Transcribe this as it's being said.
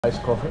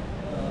Iced coffee.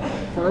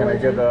 Sorry, Can I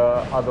get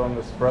a add-on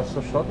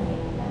espresso shot?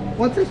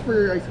 What's this for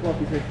your iced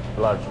coffee, sir?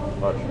 Large.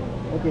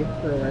 Okay,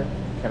 alright.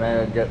 Can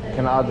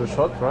I add a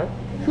shot, right?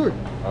 Sure.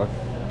 Okay.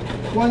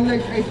 One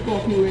large iced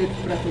coffee with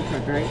espresso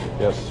shot, right?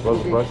 Yes.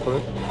 What's the price for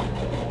it?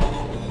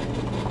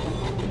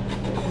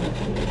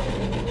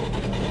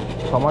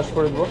 How much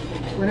for it was?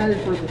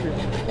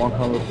 140%.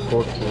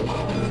 140.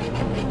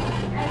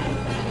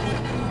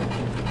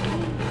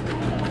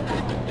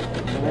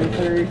 Alright,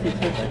 sir.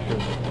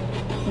 6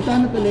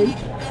 Magkano tuloy?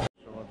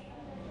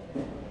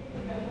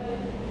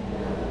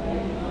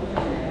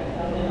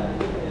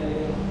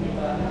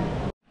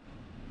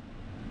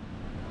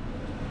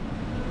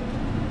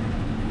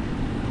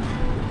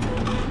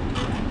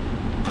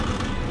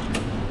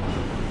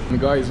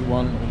 Guys,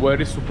 one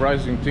very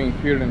surprising thing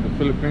here in the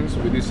Philippines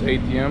with this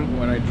ATM,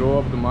 when I draw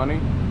up the money,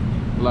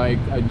 like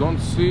I don't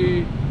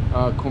see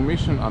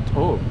commission at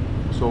all.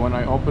 So when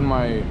I open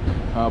my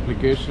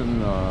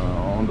application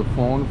on the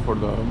phone for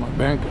my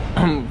bank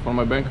for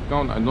my bank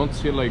account, I don't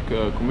see like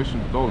commission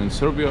at all. In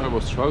Serbia I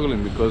was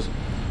struggling because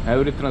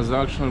every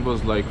transaction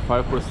was like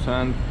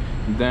 5%.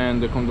 Then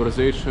the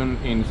conversation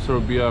in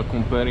Serbia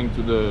comparing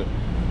to the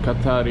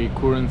Qatari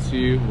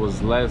currency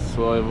was less,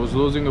 so I was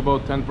losing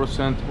about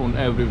 10% on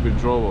every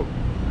withdrawal.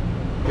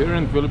 Here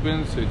in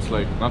Philippines it's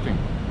like nothing.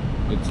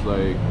 It's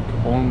like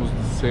almost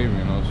the same,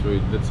 you know, so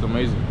that's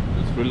amazing.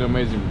 It's really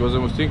amazing, because I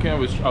was thinking I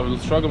will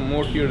struggle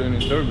more here than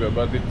in Serbia,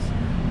 but it's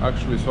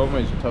actually so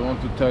amazing. I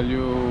want to tell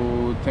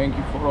you thank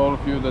you for all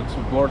of you that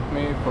support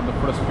me for the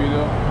first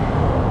video.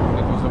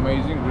 It was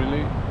amazing,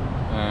 really.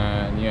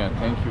 And yeah,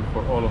 thank you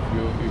for all of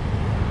you.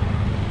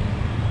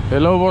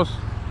 Hello, boss.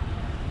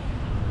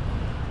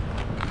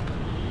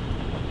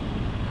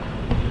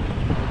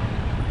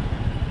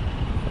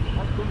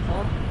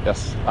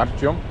 Yes,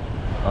 Artyom.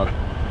 Okay.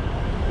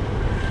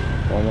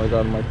 Oh my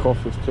god, my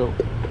coffee still.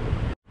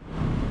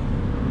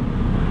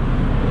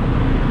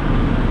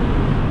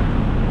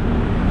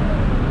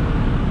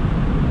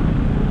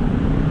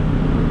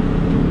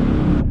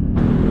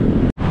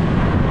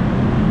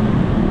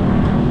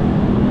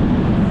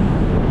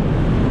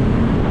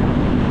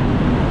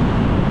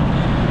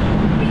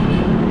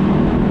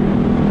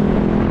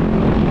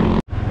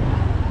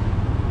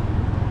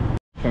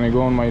 Can I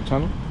go on my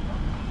channel?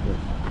 Yes.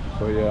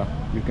 So yeah,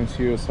 you can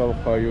see yourself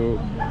how you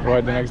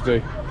ride the next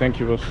day. Thank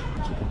you, boss.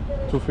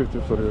 250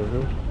 for your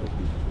view.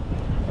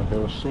 Okay,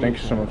 boss. Thank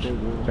you so much.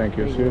 Thank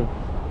you. See you.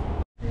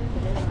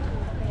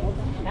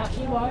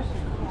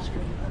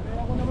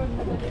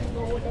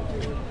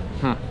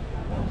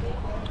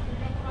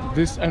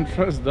 This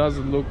entrance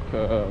doesn't look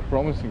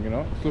promising, you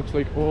know. It looks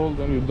like old,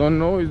 and you don't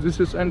know if this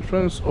is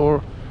entrance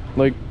or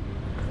like,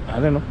 I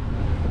don't know.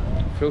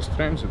 It feels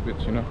strange a bit,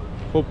 you know.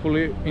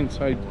 Hopefully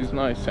inside is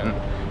nice and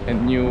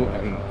new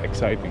and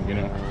exciting, you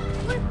know.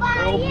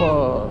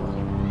 Opa.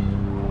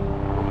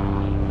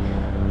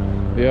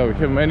 Yeah, we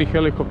have many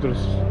helicopters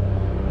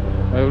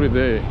every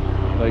day,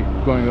 like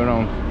going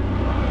around.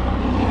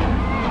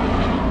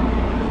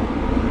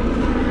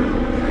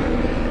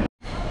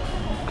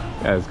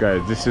 Yes,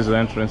 guys, this is the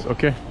entrance.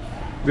 Okay,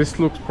 this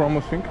looks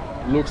promising.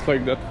 Looks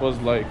like that was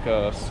like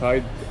a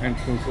side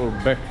entrance or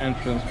back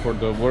entrance for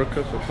the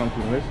workers or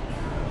something like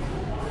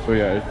this. So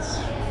yeah, it's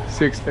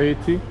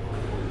 680,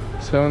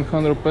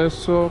 700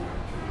 peso.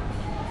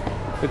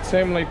 It's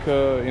same like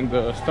in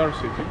the Star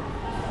City.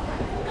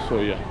 So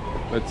yeah,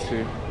 let's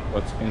see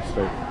what's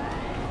inside.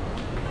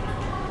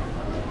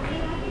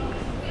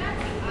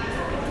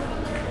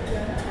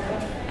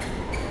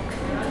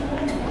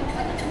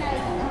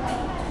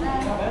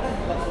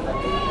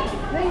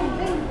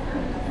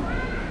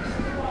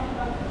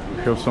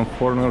 We have some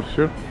foreigners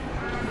here.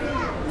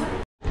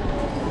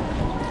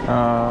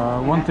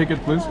 One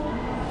ticket, please.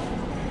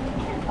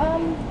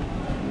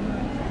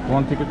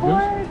 One ticket, please.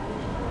 For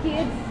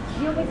kids,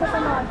 yung isa sa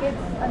mga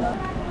kids, ano?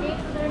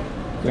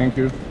 Thank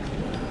you.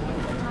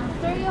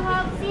 Sir, you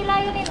have Sea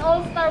Lion in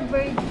All-Star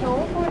Bird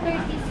Show,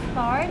 4:30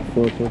 start.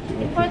 4:30.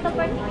 In front of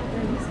our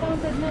ticket,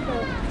 discounted na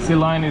to. Sea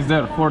Lion is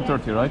there,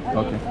 4:30, right?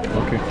 Okay.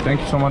 Okay. Thank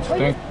you so much.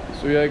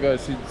 So yeah,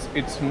 guys,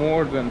 it's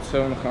more than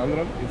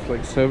 700. It's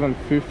like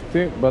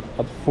 750, but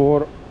at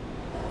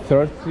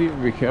 4:30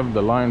 we have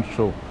the lion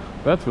show.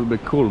 That will be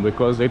cool,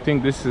 because I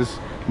think this is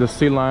the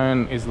sea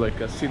lion is like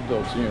a sea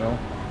dogs, you know,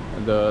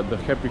 the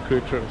happy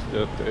creatures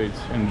that it's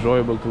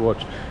enjoyable to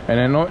watch. And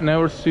I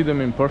never see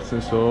them in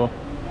person, so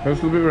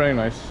this will be very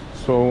nice.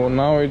 So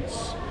now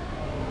it's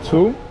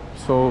 2,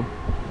 so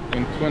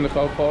in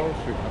 2.5 hours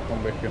we can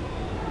come back here.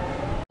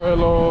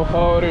 Hello,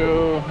 how are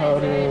you? How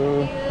are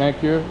you?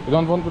 Thank you. You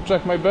don't want to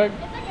check my bag?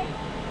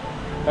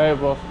 Hey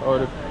boss, how are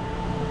you?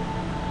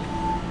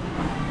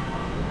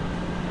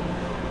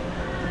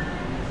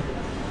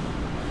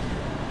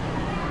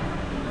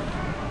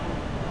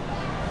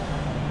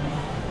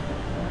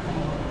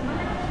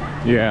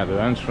 Yeah, the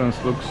entrance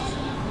looks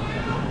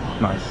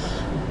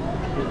nice.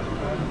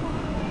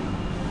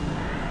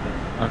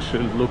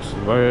 Actually, it looks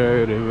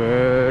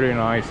very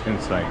nice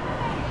inside.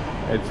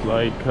 It's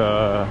like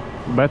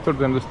better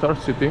than the Star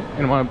City,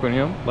 in my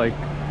opinion. Like,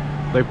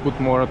 they put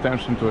more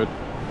attention to it.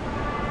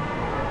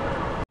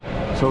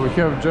 So we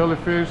have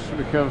jellyfish,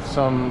 we have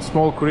some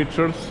small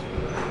creatures,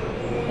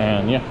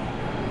 and yeah,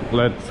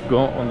 let's go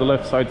on the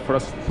left side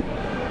first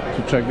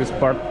to check this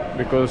part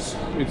because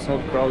it's not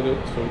crowded,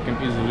 so we can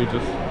easily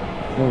just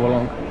move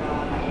along.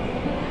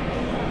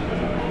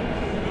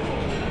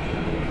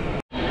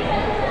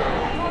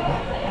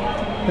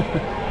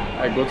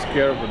 I got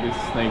scared with this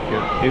snake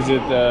here. Is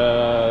it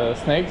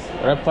snakes?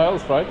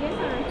 Reptiles, right? Yes,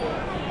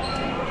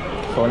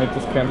 sir. So I need to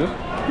scan this.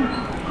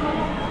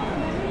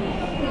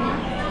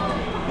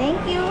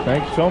 Thank you.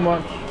 Thank you so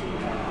much.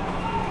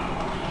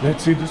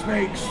 Let's see the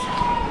snakes.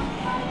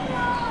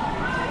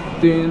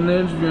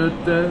 Teenage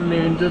Mutant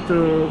Ninja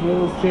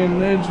Turtles,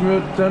 Teenage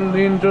Mutant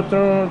Ninja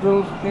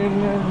Turtles,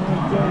 Teenage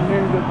Mutant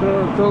Ninja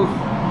Turtles.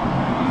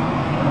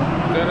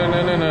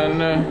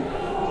 Da-na-na-na-na-na.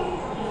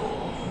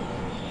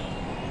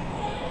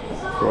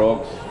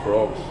 Frogs,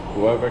 frogs,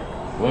 Quebec,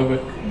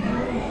 Quebec.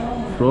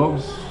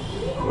 Frogs?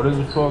 What is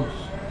the frogs?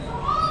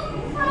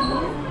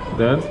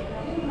 Dad?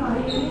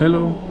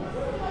 Hello?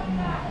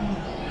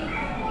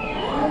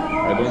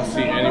 I don't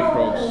see any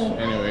frogs.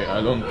 Anyway,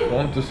 I don't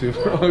want to see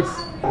frogs.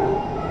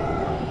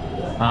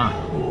 Ah,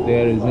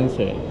 there is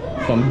inside.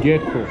 Some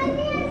gecko.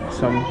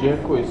 Some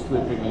gecko is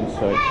sleeping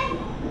inside.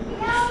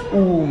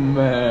 Oh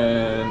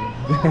man.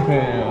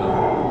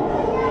 Damn.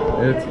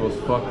 It was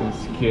fucking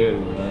scary,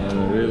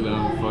 man. Really,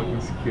 I'm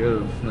fucking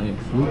scared of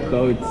snakes. Look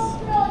how it's...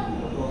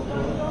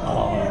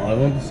 Oh, I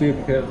want to see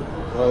it here.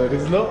 Well, there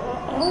is no...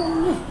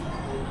 Oh.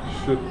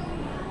 Shit.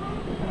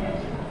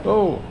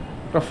 Oh,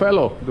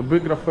 Raffaello. The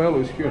big Raffaello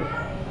is here.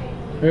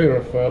 Hey,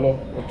 Raffaello.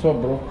 What's up,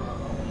 bro?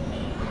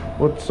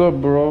 What's up,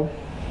 bro?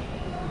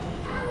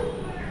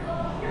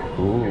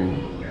 Ooh,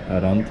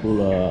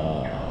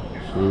 tarantula.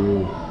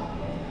 Sure.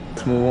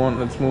 Let's move on.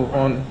 Let's move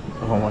on.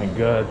 Oh my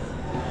god.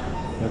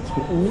 Let's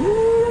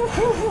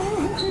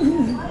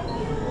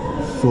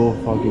so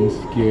fucking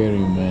scary,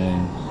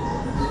 man.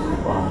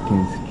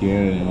 Fucking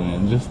scary,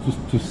 man. Just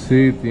to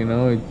see it, you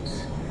know,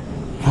 it's...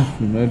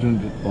 Imagine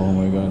that. Oh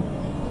my god.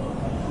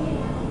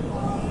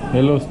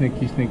 Hello,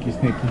 Snaky, Snaky,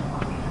 Snaky.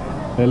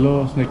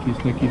 Hello, Snaky,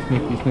 Snaky,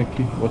 Snaky,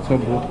 Snaky. What's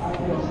up, bro?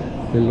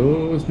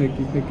 Hello,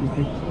 Snaky, Snaky,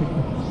 Snaky,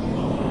 Snaky.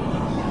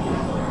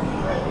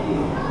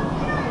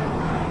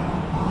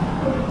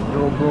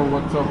 Bro,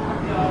 what's up?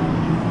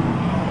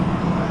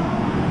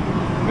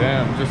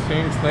 Damn, just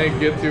seeing snake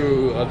get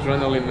you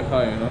adrenaline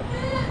high, you know?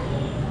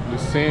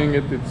 Just seeing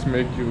it, it's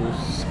make you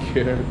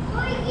scared.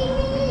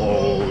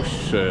 Oh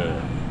shit.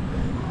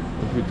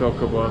 If we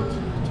talk about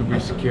to be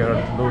scared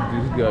about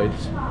these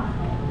guys.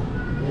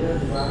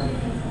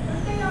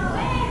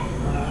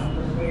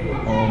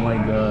 Oh my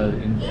god,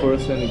 in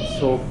person it's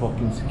so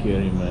fucking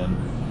scary, man.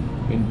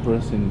 In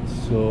person it's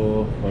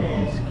so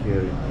fucking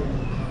scary.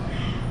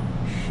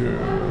 Shit.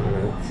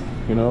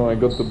 You know, I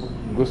got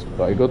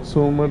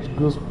so much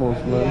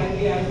goosebumps, man.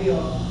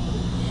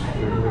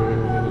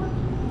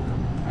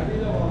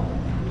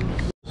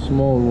 Shit.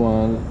 Small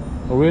one.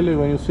 Really,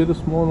 when you see the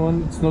small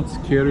one, it's not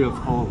scary at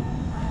all.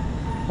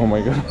 Oh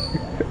my god.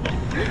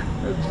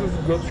 I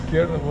just got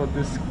scared about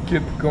this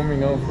kid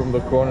coming out from the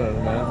corner,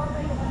 man.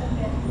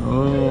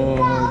 Oh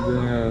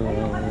damn.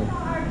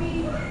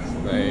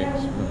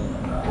 Snakes, man.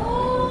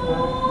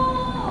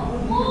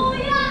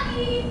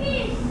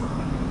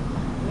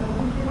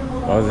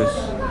 How's this?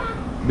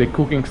 They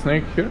cooking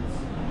snake here?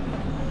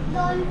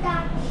 Don't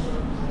touch.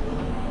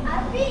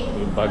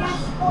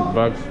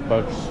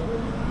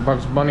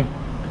 Bugs Bunny.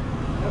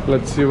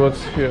 Let's see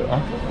what's here.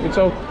 Oh, it's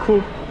all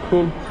cool.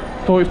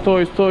 Toys.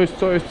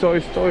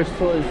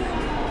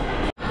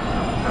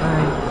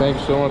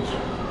 Thanks so much.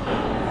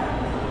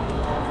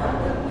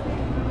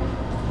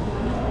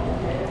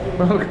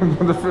 Welcome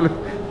to the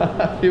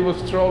Philippines. He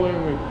was trolling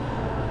me.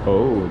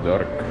 Oh,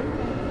 dark.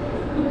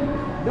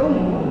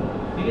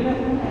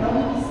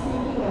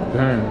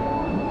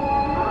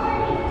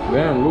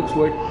 Damn, looks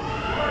like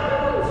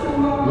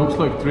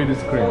 3D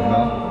screen,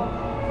 no?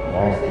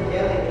 Wow.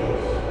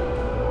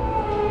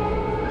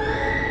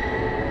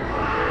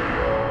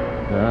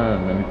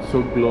 Damn, and it's so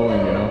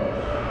glowing, you know?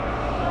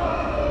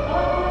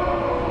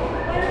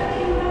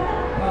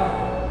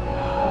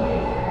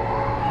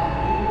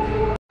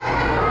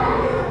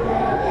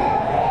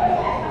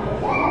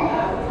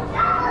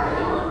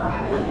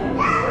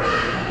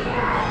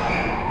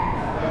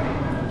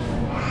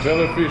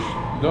 Jellyfish,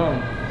 done.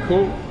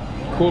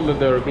 Cool that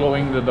they're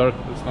glowing in the dark,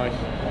 that's nice.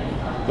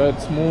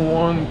 Let's move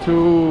on to...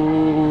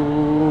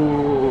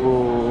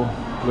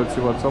 Let's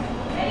see what's up.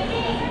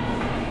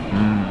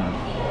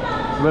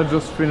 Let's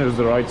just finish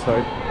the right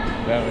side,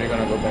 then we're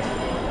gonna go back.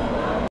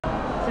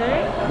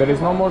 Sorry? There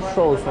is no more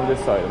shows on this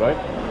side, right?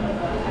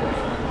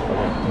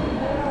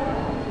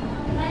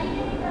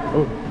 Okay.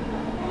 Oh.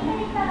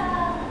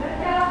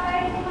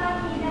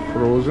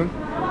 Frozen.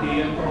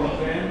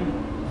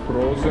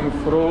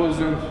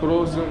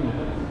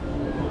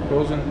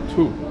 Frozen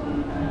 2.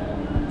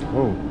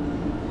 Oh.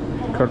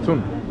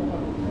 Cartoon.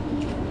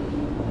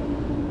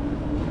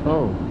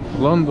 Oh.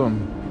 London.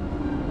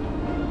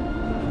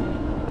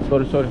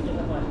 Sorry.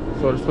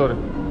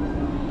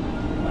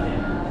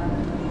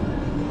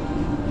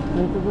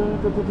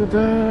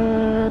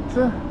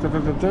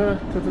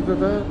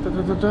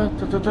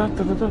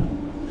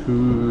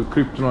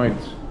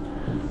 Kryptonite.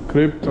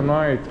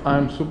 Kryptonite.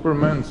 I'm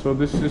Superman, so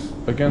this is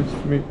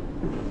against me.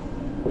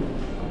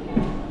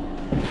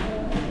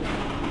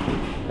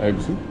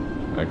 Exit.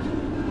 Exit.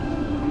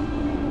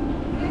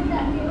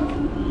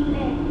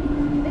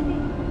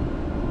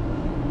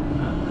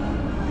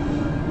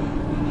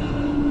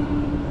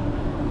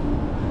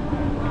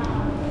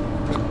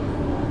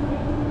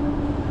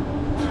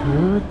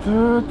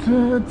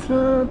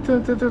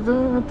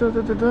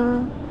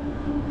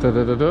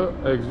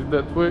 Exit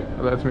that way.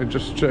 Let me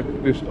just check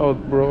this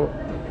out, bro.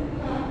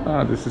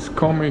 Ah, this is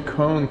Comic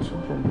Con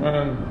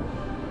Superman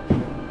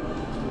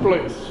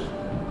place.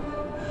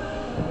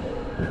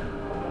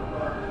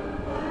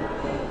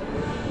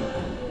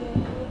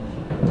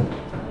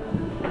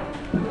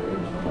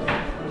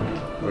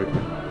 Wait.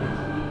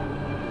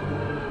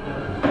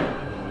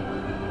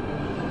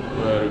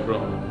 Very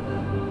brown.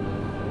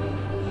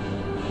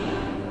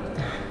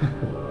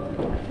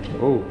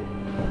 Oh,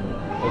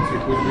 let's see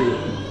who's bigger.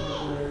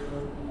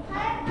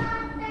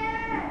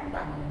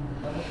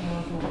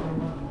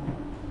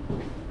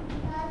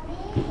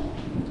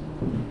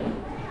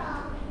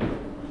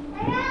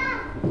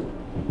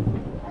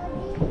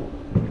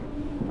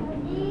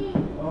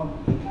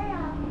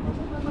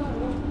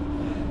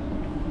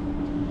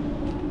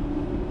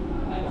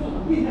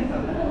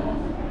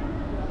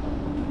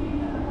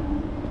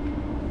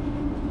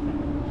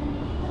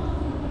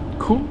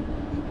 Cool.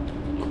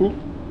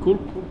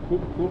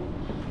 Cool.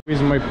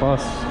 Here's my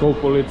pass.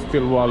 Hopefully it's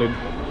still valid.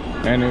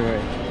 Anyway,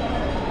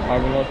 I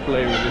will not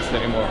play with this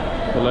anymore.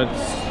 So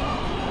let's...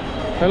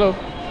 Hello.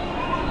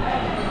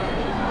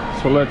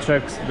 So let's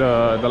check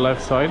the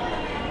left side.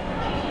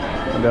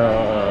 The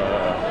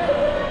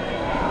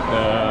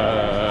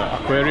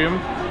aquarium.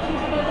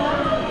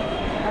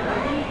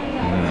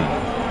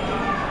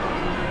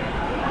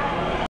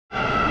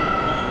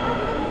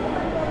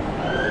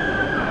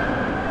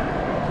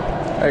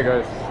 Hey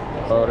guys.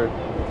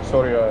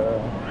 Sorry,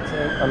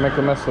 I make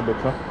a mess of it,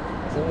 huh?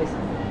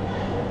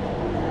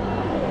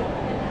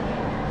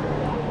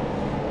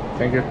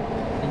 Thank you.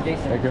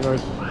 Thank you,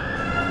 guys.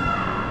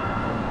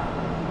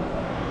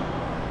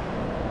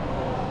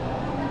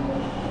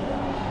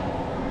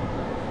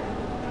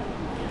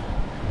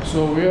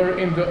 So we are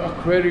in the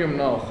aquarium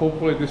now.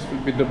 Hopefully this will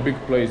be the big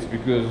place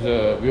because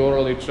we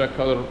already checked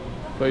other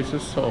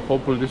places. So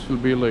hopefully this will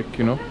be like,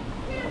 you know,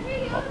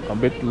 a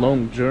bit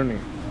long journey.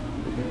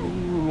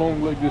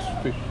 Long like this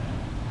fish.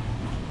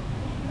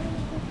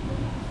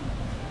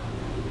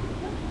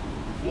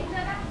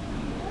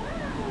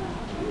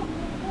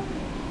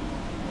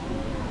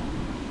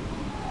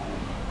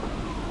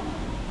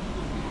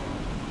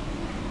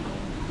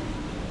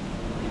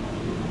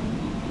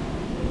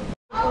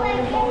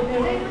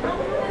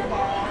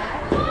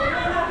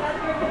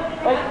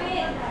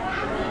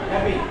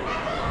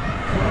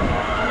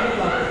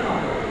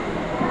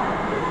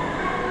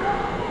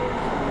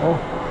 Oh,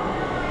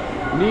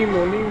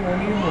 Nemo, you're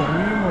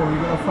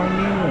gonna find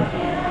Nemo.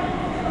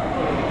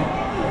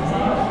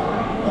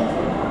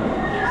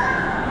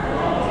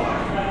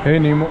 Hey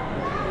Nemo.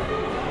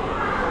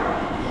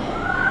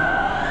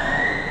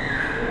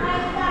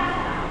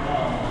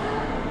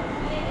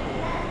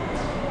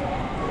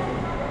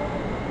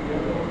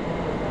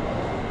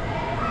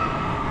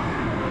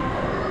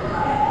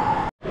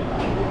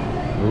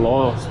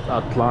 Lost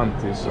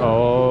Atlantis.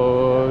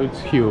 Oh,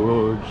 it's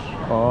huge.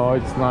 Oh,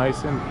 it's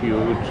nice and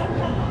huge.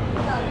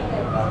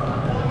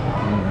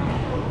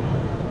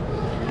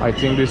 I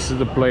think this is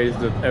the place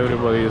that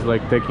everybody is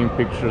like taking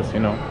pictures, you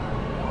know,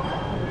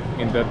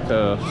 in that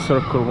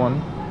circle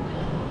one.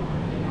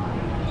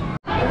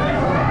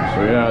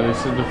 So yeah, this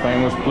is the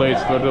famous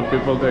place where the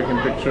people taking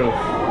pictures.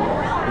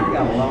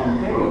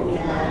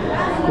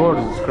 Of course,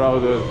 it's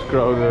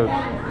crowded,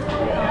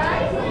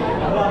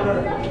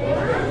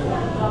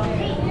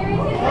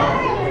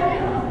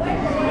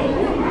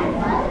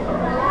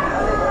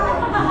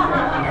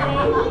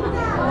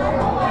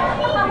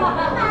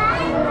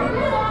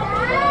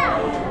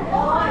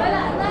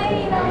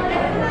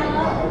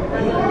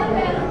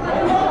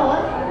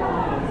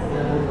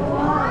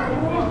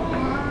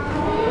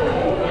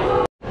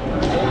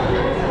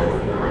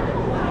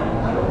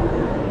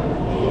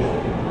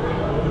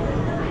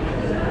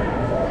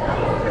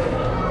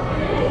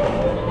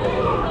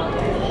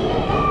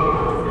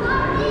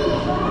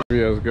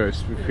 Yes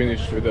guys, we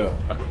finished with the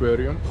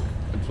aquarium.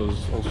 It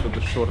was also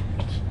the short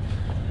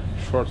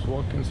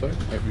walk inside,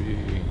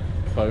 maybe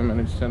 5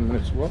 minutes, 10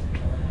 minutes walk,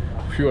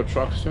 few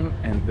attraction,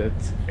 and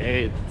that's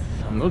it.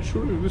 I'm not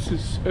sure if this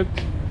is it.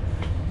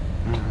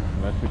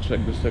 Let me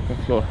check the second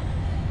floor,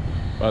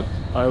 but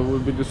I will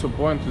be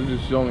disappointed if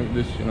it's only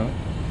this, you know.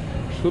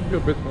 Should be a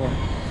bit more.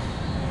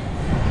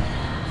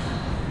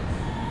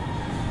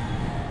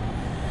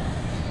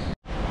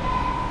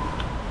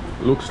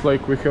 Looks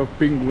like we have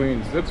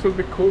penguins. That will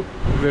be cool.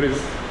 There is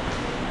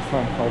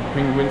somehow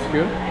penguins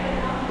here.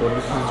 Or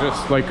this is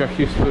just like a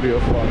history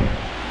of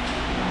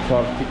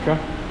Antarctica.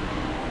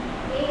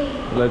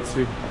 Let's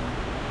see.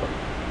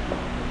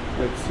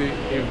 Let's see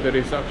if there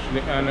is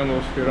actually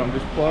animals here on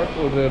this park,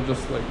 or they're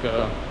just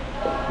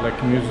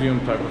like museum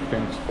type of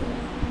things.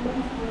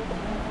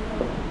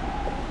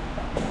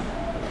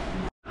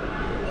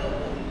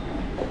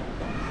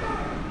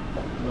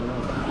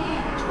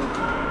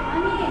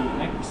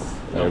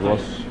 Hey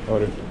boss,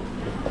 sorry.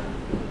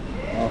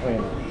 Okay.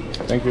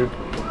 Thank you.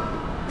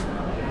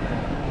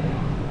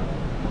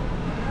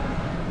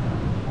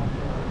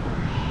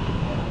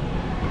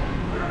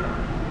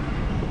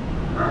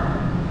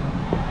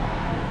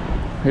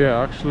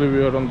 Yeah, actually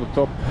we are on the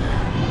top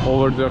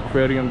over the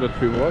aquarium that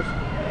we was.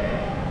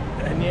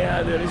 And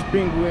yeah, there is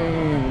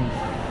penguins.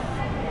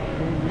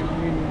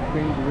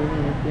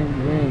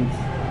 Penguins.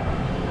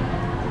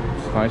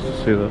 It's nice to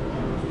see that.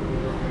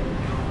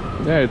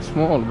 Yeah, it's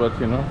small, but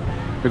you know,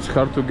 it's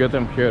hard to get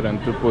them here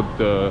and to put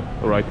the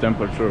right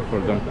temperature for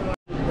them.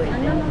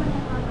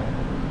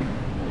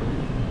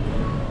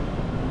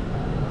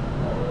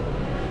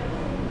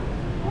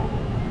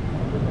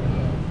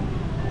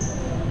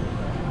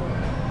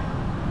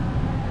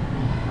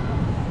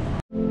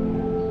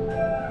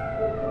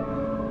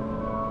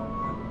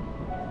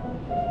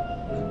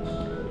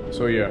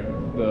 So yeah,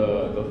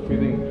 the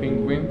feeding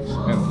penguins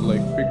and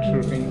like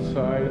picture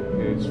inside,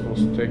 it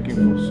was taking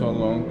for so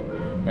long,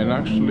 and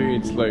actually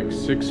it's like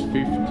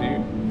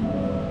 $6.50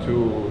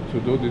 to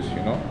do this,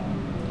 you know.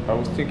 I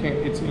was thinking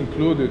it's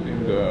included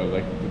in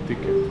the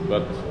ticket,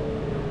 but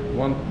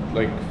one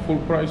like full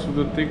price of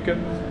the ticket,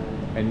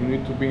 and you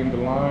need to be in the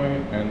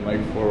line and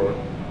like for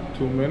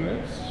 2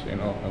 minutes, you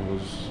know. I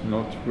was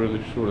not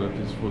really sure that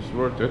this was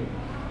worth it,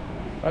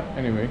 but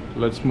anyway,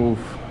 let's move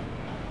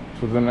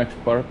to the next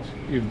part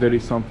if there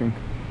is something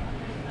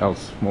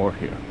else more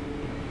here.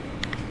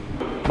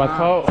 But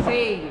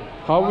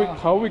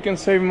how we can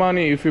save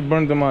money if we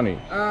burn the money?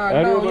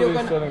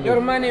 No, your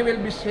money will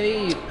be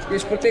saved.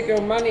 Please protect your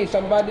money.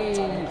 Somebody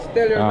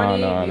steal your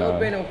money, you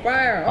open a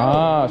fire.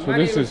 So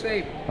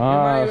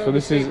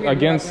this is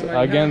against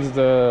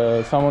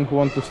the someone who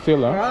wants to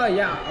steal, huh?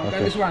 Yeah.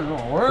 Okay, this one.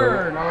 Oh,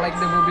 worm. I like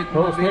the movie.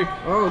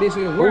 Oh, this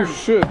is a worm. Oh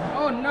shit.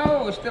 Oh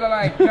no, still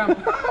alive.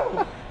 Jump.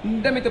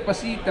 Dami to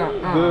pasita.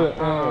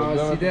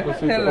 See that?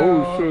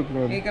 Hello. Oh shit,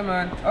 man. Hey, come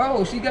on.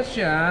 Oh, she got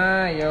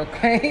shy.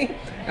 Okay.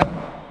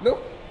 Look.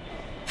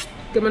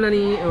 Come on,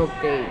 honey.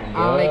 Okay.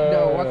 I like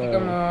the wacky.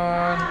 Come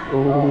on.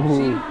 Oh,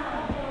 see?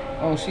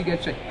 Oh, she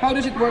gets shy. How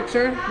does it work,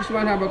 sir? This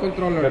one have a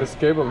controller. There is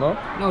cable, no?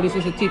 No, this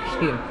is a chip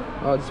here.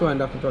 Oh, this one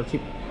the control chip.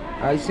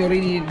 It's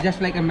already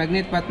just like a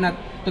magnet, but not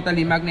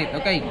totally magnet.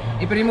 Okay.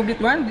 If you remove that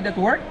one, did that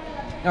work?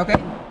 Okay.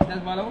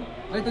 Just follow.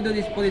 All you to do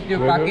is put it in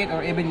your pocket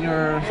or even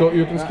your... So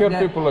you can scare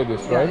people like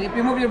this, right? Yeah, if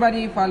you move your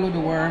body, follow the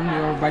worm,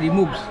 your body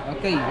moves.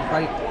 Okay.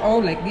 Oh,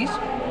 like this.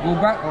 Go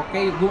back.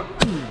 Okay. Go.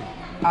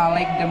 I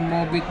like the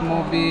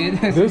move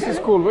it. This is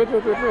cool. Wait.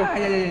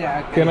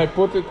 Yeah. Okay. Can I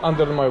put it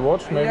under my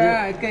watch, maybe?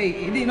 Yeah,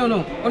 okay.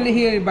 No. Only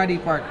here body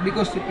part.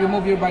 Because if you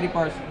move your body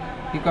parts,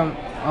 you come...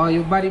 Oh,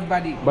 your body.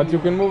 But you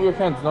can move your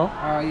hands, no?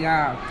 Oh,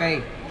 yeah.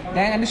 Okay.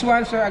 Then, and this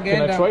one, sir, again...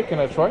 Can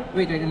I try?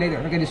 Wait, later.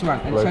 Look at this one.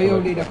 And so you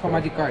only the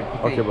magic card.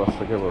 Okay, boss.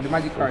 The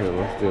magic card.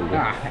 Okay,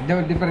 boss.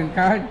 The different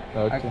card.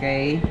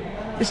 Okay.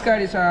 This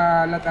card is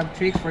a lot of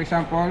tricks. For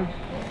example,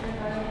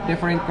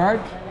 different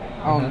cards.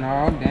 Oh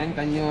no, then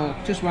can you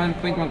choose one,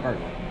 point one card?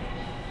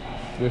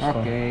 This one.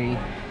 Okay.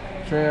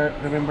 So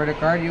remember the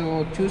card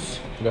you choose?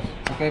 Yes.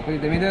 Okay, put it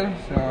in the middle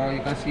so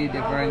you can see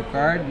different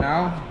card.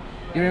 Now,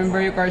 you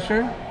remember your card,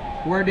 sir?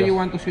 Where do you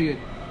want to show it?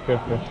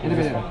 Here. In the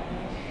middle.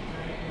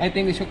 I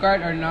think this your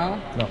card or no?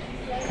 No.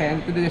 Okay,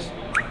 I'm to do this.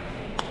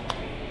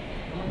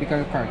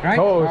 Because card, right?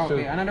 Oh,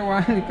 okay, another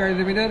one, the card in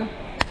the middle.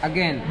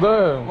 Again.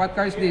 Damn. What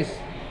card is this?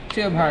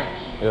 Two of heart.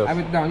 Yes. I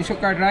put it down. This your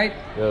card, right?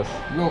 Yes.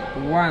 Look,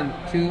 1,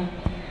 2.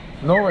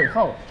 No way,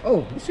 how?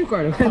 Oh, it's your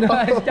card. No,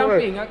 it's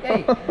jumping,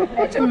 okay.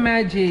 It's a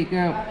magic.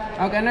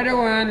 Okay, another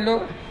one,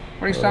 look.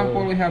 For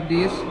example, we have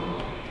this.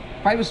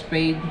 5 of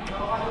spade.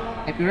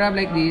 If you rub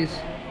like this,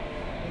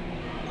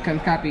 you can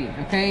copy,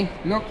 okay?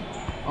 Look.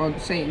 Or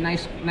say,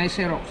 nice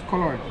Xerox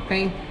color,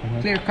 okay?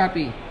 Clear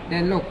copy.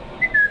 Then look.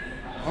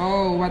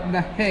 Oh, what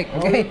the heck,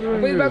 okay?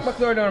 Put it back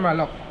to normal,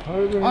 look.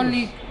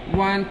 Only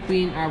 1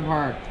 queen of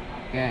heart.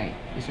 Okay,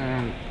 this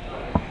one.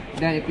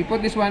 Then if you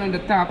put this one on the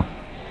top,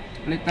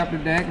 split up the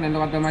deck, then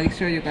look at the magic,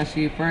 sir. You can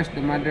see first the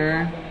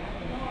mother,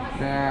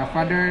 the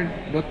father,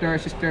 daughter,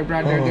 sister,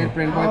 brother,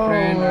 girlfriend,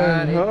 boyfriend,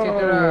 and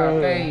etc.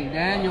 Okay,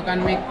 then you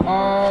can make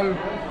all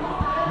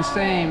the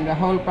same, the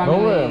whole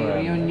family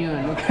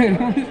reunion. Okay,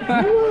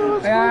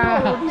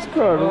 This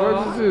card,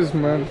 what is this,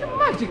 man? It's a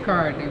magic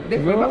card.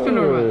 Back to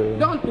normal.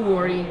 Don't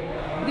worry.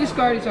 This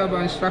card is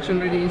about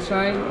instruction already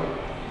inside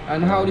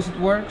and how this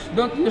works.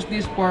 Don't use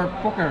this for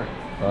poker.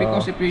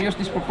 Because if you use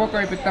this for poker,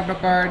 if you tap the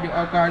card,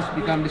 all cards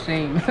become the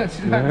same.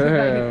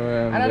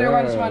 Another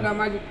one is one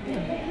magic.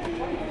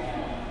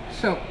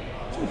 So,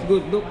 it's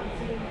good. Look.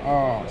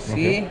 Oh,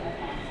 see?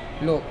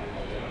 Look.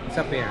 It's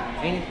a pair.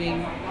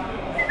 Anything.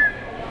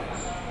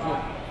 Look.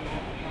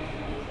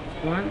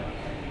 One.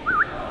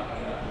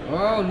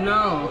 Oh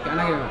no. Okay,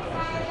 another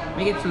one.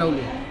 Make it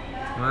slowly.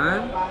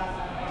 1,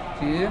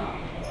 2.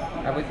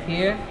 Have it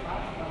here.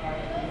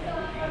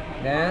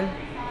 Then,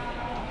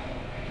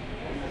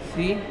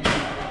 see,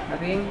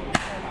 nothing.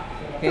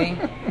 Okay.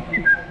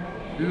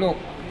 Look.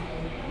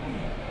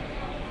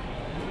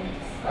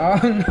 Oh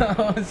no!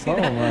 See Oh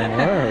that? my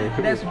word.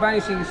 That's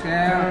vanishing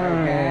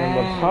cell. Okay.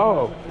 But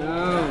how? So,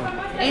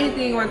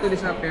 anything you want to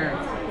disappear,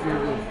 you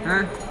do.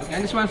 Huh? Okay,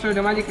 and this one, sir,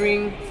 the magic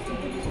ring.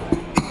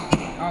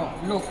 Oh,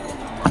 look.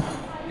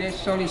 This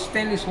solid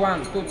stainless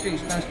 1, 2, 3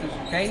 stainless.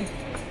 Okay.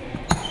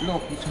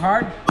 Look, it's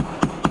hard.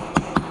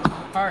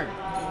 Hard.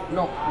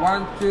 Look,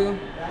 1, 2.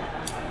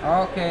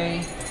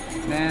 Okay.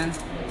 Then.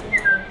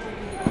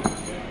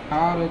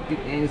 How to get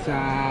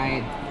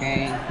inside?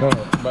 Okay. No,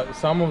 but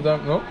some of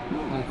them, no?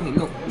 Okay,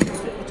 look.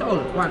 It's all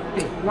 1,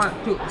 okay, 1,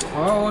 2.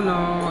 Oh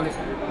no.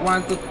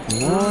 1, 2.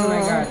 Oh my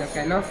god.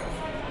 Okay, look.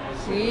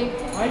 See?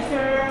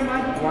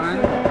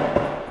 1,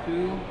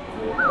 2.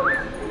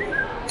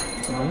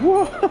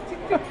 What?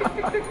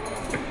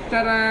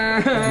 Ta-da!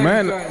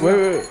 Man,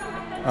 wait.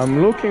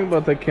 I'm looking,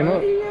 but I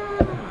cannot.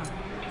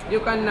 You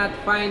cannot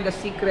find the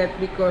secret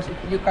because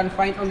you can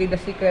find only the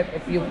secret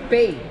if you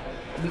pay.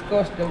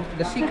 Because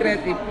the secret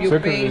if you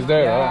Secret pay. is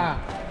there, yeah.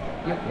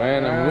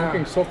 Man, I'm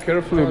looking so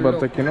carefully, Oh, but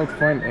look. I cannot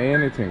find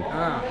anything.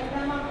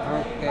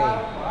 Okay.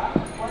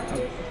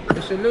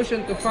 The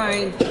solution to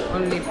find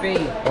only pay.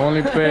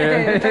 Only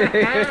pay.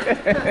 Okay.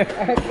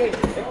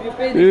 If you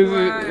pay this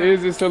one,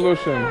 easy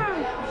solution.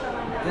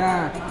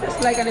 yeah, it's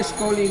like an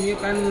schooling. You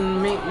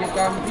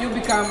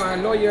become a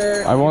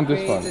lawyer. I want you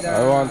this pay one. to the,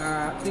 I want.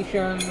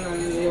 tuition,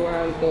 and you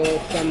want to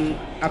some.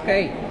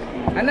 Okay,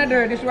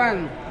 another this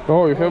one.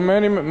 Oh, you have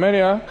many,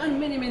 huh? And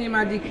many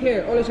magic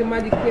here. Always a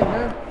magic here,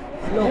 huh?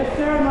 Look,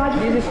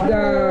 this is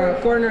the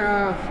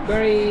corner,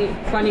 very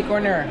funny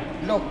corner.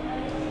 Look.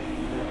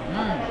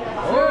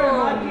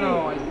 Oh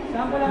no!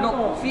 Look,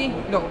 see,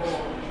 look.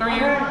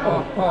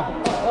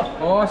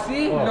 Oh,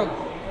 see, look.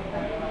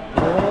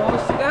 Oh,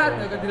 see that?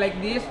 Look at it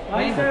like this.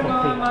 Okay. 1,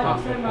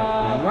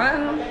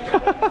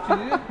 2,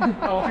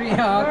 3.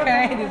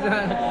 Okay, this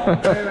one.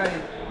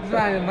 This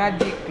one,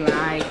 magic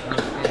light.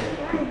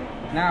 Okay.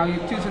 Now you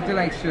choose it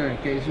like sure.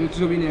 Okay, so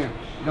souvenir.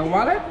 The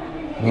wallet?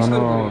 This No,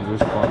 one.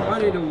 this one.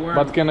 Only the worm.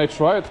 But can I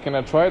try it? Can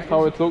I try it?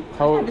 How it look?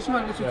 How? This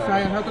one, let's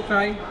try. How to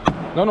try?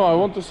 No, I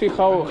want to see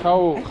how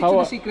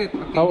the secret.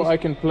 Okay, how this- I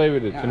can play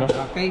with it. Yeah, You know?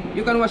 okay,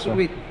 you can watch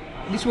with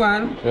this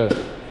one. Yes.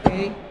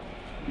 Okay,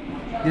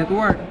 that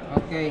work.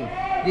 Okay,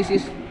 this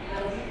is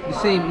the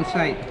same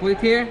inside. Put it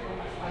here.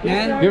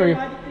 Then. Give me.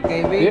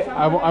 Okay, wait. Yeah,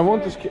 I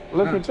want to.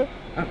 Let me check.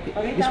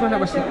 Okay. This one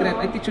have a secret.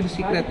 I teach you the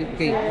secret.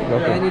 Okay.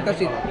 And you touch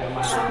it.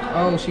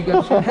 Oh, she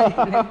got.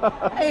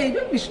 Hey,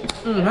 don't be.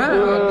 Huh?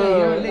 Okay,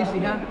 you're lazy,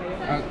 huh?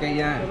 Okay,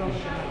 yeah.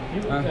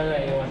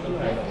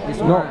 This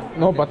one.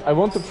 No, but I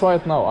want to try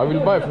it now. I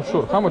will buy for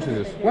sure. How much is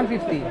this?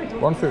 150.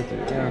 150.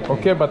 Yeah.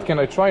 Okay, but can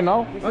I try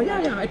now? Oh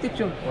yeah, I teach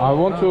you. I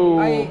want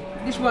to.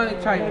 This one I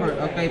try first.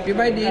 Okay, if you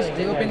buy this,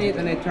 I open it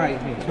and I try.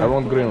 I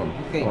want green one.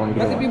 Okay, I want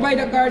but green if you one.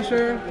 buy the card,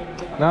 sir,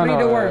 No, free no,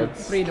 the worm.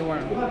 it's- Free the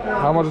worm.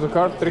 How much is the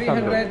card?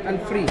 300. 300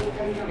 and free.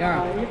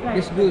 Yeah,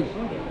 it's good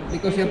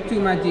because you have 2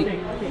 magic.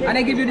 And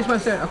I give you this one,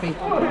 sir. Okay,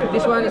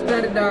 this one is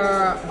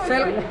the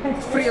sell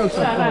free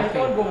also.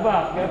 Okay.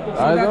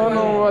 I don't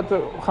know what.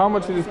 How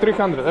much is it?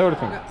 300.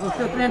 Everything.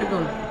 Also 300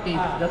 all. Okay,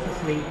 that's a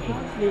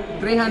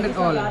 300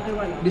 all.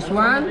 This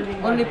one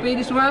only pay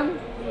this one.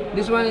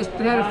 This one is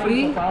 300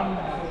 free.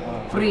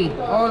 Free,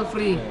 all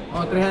free.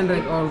 Oh,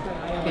 300 all.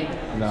 Okay.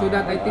 No, So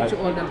that I teach you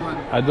all that one.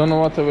 I don't know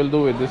what I will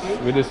do with this.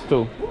 With this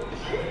too.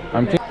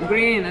 I'm thinking.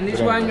 Green, and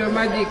this one your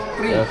magic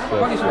free. Yes, yes.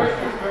 What is one?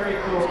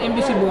 It's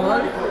invisible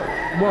ball.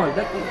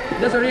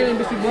 That's a real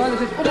invisible ball. It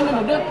says, oh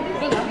no, don't.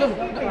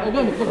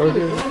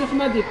 Okay. That's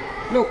magic.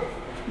 Look,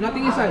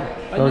 nothing inside.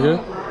 Okay.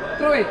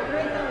 Throw it.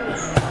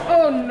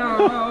 Oh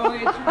no,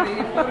 it's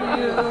free for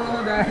you.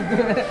 That's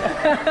good.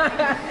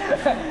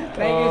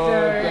 Thank you,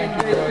 sir. Thank you,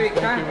 Enjoy quick,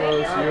 boss. Thank you,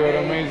 boss. huh? You are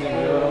amazing. You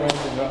are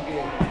amazing. Huh?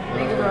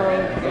 Thank you, bro.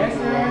 Yes,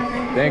 sir.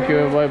 Thank you.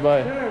 Bye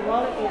bye.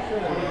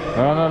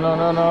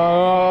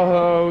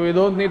 No. We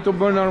don't need to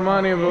burn our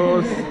money,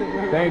 boss.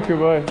 Thank you.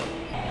 Bye.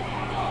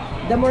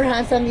 The more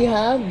handsome you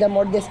have, the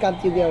more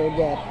discount you will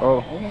get.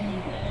 Oh.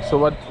 So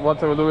what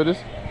I will do with this?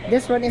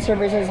 This one is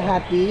versus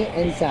happy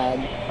and sad.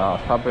 Ah,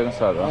 happy and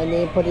sad. Huh? And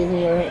you put it in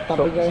your top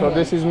of your So head.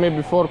 this is me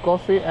before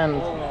coffee and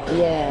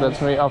Yeah. that's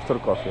me after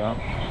coffee. Huh?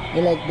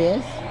 You like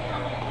this?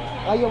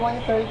 Oh, you want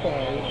a turtle?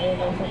 You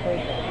want some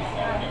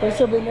turtles. For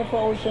souvenir for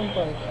Ocean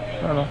Park.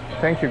 No.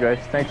 Thank you guys.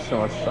 Thank you so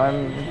much.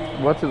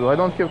 What to do? I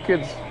don't have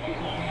kids.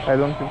 I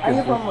don't have Are you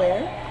kids. from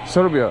where?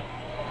 Serbia.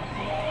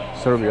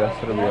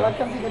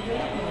 Welcome to the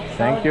trip.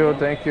 Thank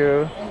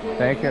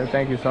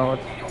you so much.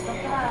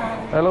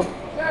 Hello.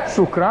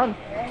 Shukran.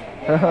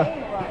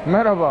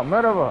 Merhaba.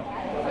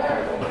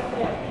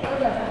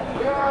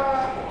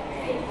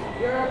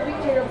 You're a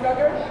picture, you're a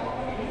blogger?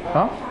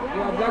 Huh?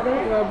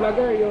 You're a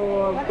blogger,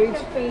 your page?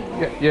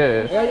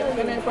 Yeah.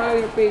 Can I follow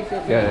your page?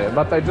 Okay. Yeah,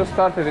 but I just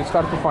started. It's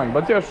hard to find.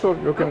 But yeah, sure.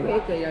 You can.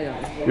 Okay,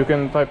 yeah. You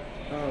can type.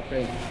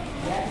 Okay.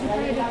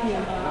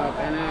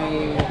 And I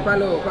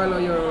follow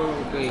your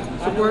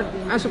support.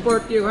 I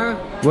support you, huh?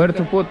 Where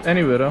to put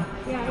anywhere? Huh?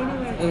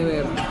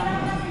 Anywhere.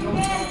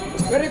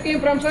 Where you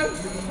came from, sir?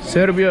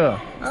 Serbia.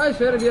 Ah,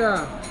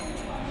 Serbia.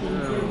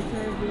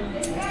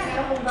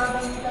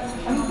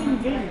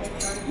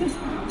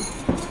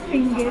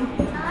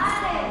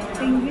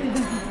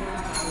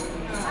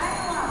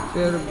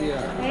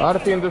 Serbia.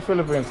 Arti in the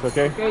Philippines,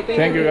 okay? Okay,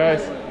 Thank you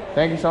guys.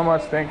 Thank you so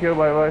much. Thank you.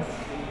 Bye bye.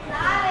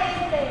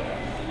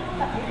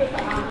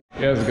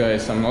 Yes,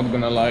 guys, I'm not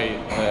gonna lie.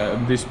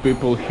 These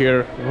people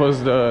here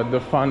was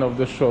the fun of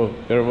the show.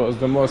 There was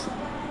the most.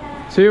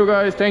 See you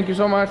guys. Thank you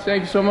so much.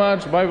 Thank you so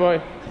much. Bye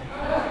bye.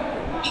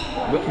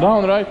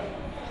 Down, right?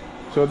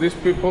 So these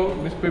people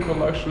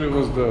actually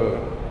was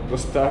the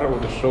star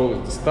of the show,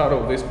 the star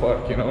of this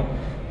park, you know,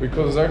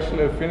 because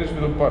actually I finished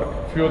with the park,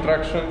 few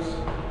attractions,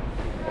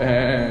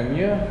 and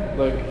yeah,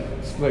 like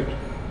it's like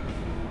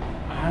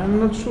I'm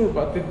not sure,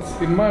 but it's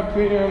in my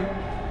opinion,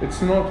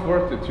 it's not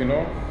worth it, you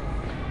know.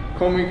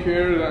 Coming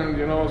here and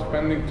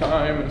spending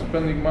time and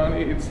spending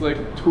money, it's like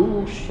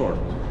too short.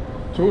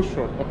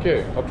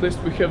 Okay, at least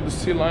we have the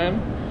sea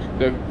lion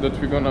that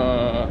we're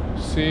gonna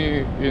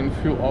see in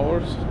few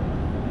hours,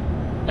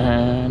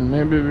 and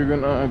maybe we're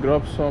gonna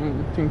grab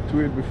something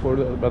to eat before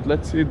that. But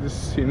let's see the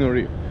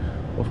scenery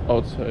of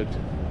outside.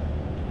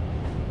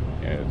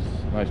 Yeah, it's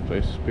a nice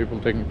place, people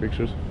taking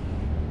pictures.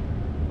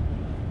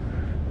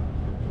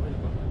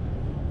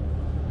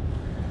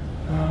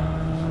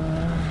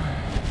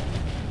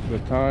 The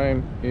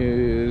time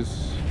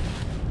is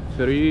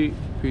 3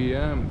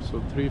 p.m.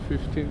 so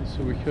 3:15,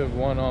 so we have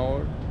 1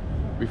 hour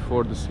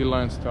before the sea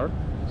lion start.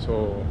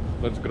 So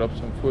let's grab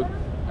some food,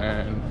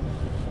 and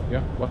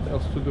yeah, what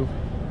else to do?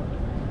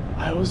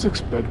 I was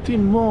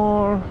expecting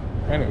more.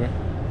 Anyway,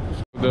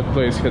 that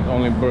place had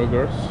only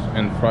burgers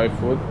and fried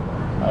food.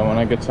 I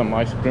wanna get some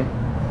ice cream.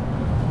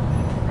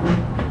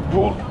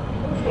 Oh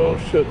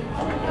shit,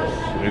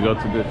 we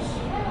got to this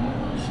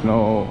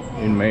snow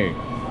in May.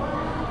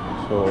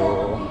 So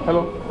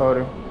hello, how are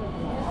you?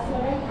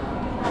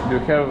 Do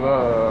you have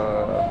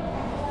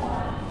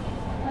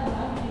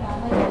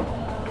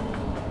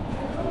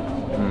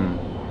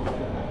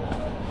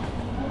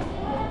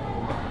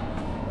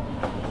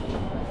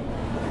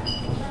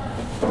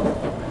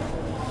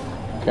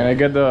Can I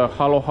get the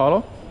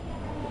halo?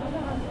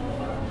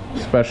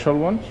 Special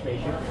one?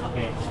 Special?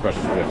 Okay.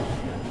 Special, yes.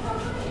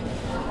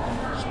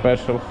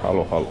 Special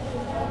halo.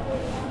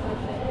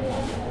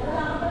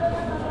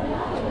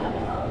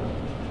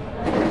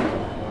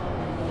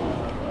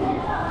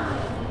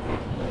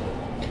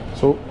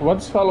 So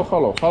what's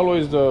halo? Halo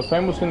is the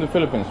famous in the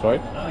Philippines,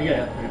 right?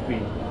 Yeah,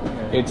 Philippines.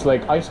 It's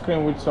like ice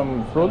cream with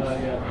some fruits.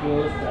 Yeah,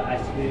 fruits, the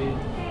ice cream,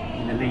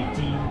 and the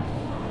lady.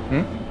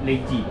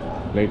 Lady.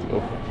 Lady,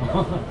 okay.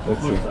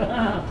 Let's see.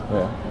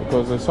 Yeah,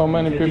 because there's so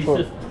many people.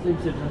 Delicious.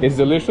 It's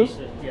delicious?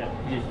 Yeah,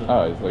 delicious.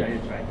 Ah, it's like Yeah, you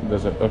try.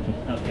 dessert. Okay.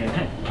 Okay.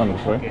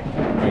 Thanks, right? Okay.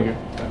 Thank you.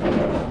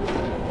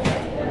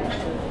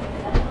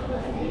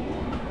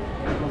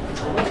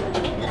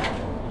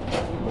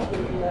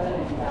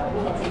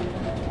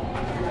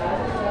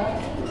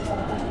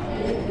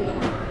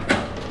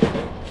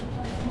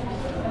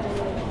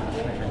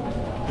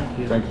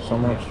 Thank you so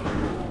much.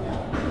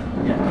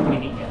 Yeah, 2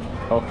 minutes.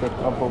 Yeah. Okay,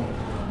 no problem.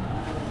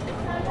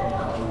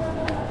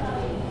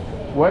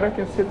 Where I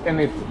can sit and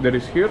eat? There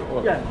is here?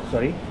 Or Yeah,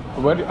 sorry.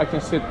 where I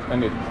can sit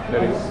and eat?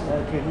 There is.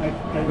 Okay,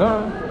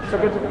 No, it's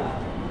okay, it's okay.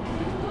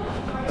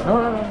 No.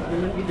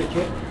 You want me to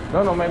check?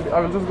 No, maybe I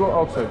will just go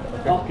outside.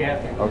 Okay.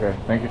 Okay. Okay,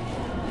 thank you.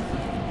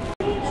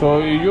 So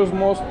you use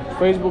most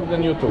Facebook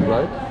than YouTube,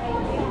 right?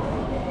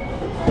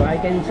 So I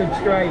can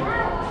subscribe.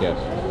 Yes.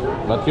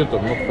 But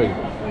YouTube, not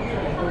Facebook.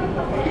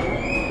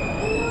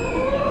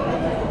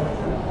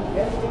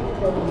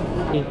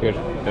 Here.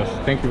 Yes.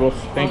 Thank you, boss.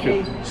 Thank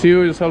you. See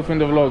you yourself in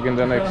the vlog in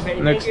the next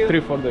Okay, next thank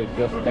you. 3-4 days.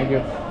 Yes. Thank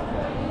you.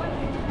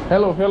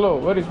 Hello.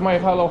 Where is my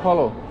hello?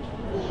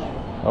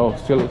 Oh,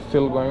 still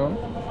going on?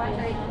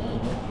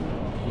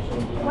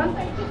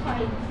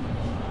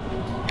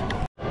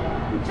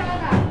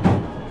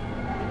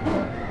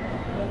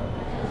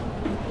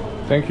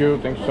 135. Thank you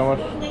so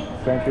much.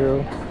 Thank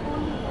you.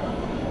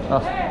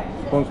 Ah,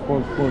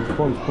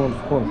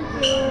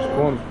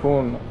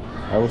 spoon.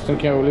 I was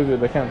thinking I will leave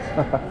with the hands.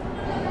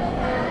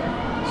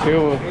 See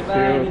you.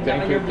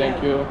 Thank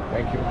you.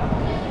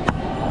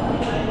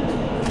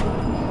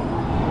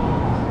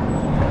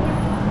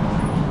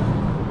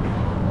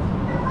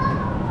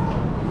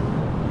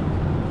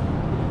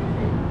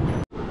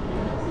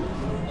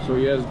 So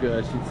yes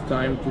guys, it's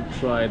time to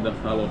try the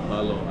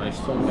halo. I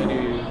saw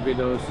many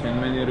videos and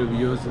many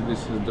reviews that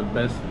this is the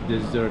best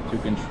dessert you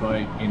can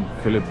try in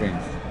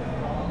Philippines.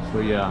 So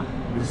yeah,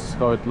 this is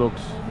how it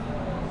looks.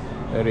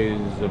 There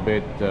is a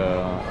bit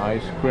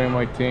ice cream,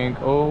 I think.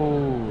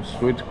 Oh,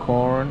 sweet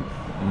corn.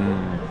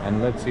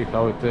 And let's see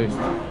how it tastes.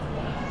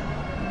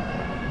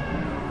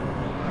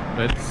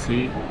 Let's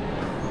see how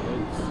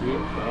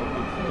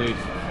it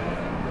tastes.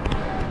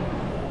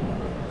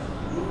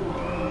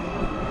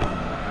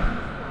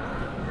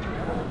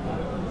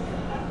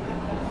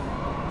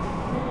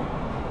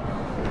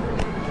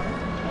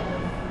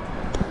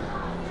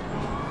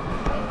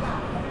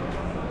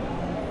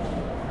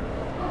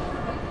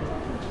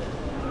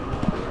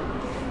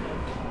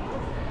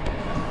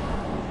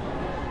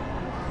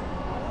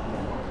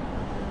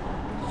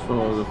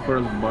 So the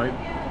first bite.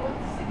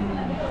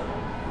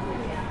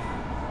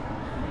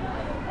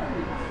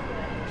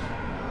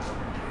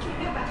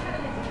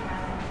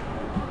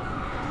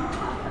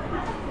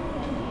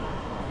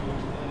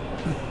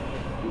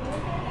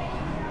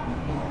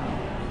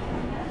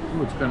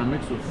 Ooh, it's kind of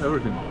mixed with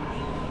everything.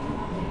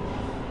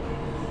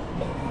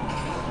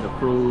 The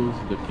fruits,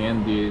 the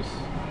candies,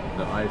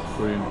 the ice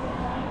cream.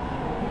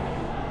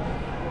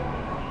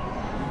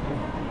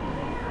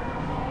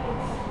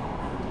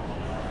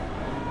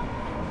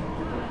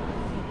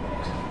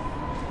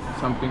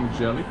 Something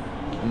jelly.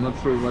 I'm not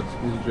sure what's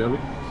this jelly.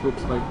 It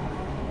looks like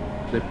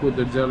they put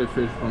the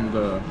jellyfish from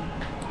the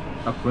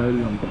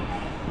aquarium.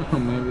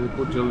 Maybe they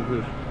put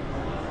jellyfish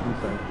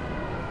inside.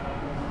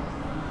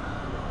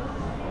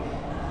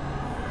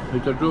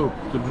 It's a joke.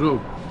 It's a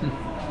joke.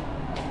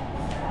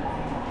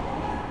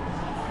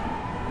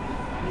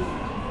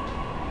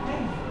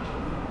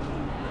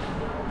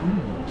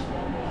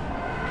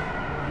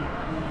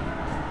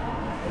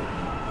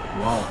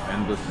 Wow,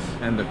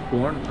 and the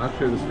corn,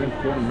 actually the sweet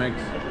corn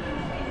makes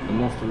the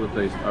most of the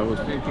taste. I was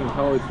thinking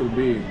how it will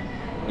be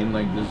in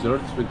like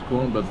desserts with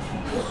corn, but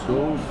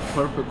so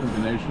perfect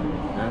combination.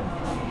 Yeah.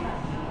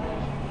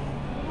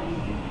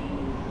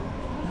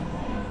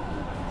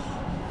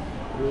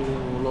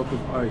 Oh, a lot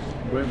of ice.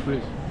 Brain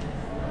freeze.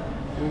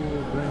 Oh,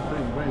 brain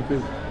freeze, brain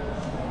freeze.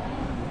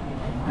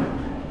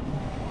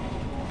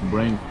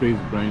 Brain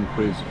freeze, brain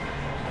freeze.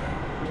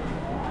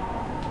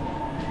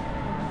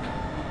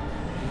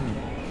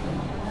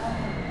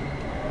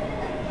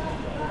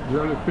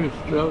 Jellyfish,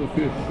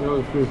 jellyfish,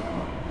 jellyfish.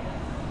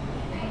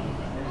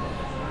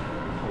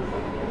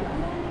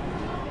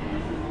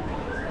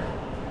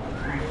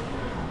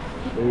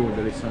 Oh,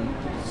 there is some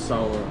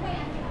sour.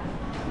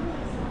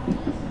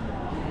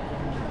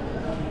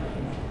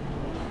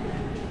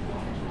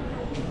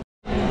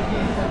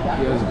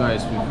 Yes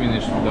guys, we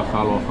finished with the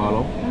halo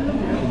halo.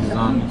 It's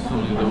done, it's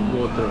only the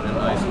water and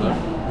ice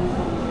left.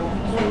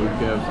 So we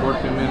have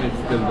 40 minutes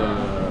till the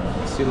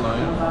sea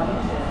lion.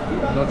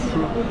 Not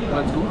sure.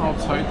 Let's go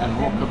outside and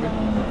walk a bit.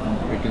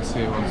 We can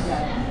see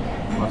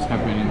what's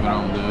happening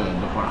around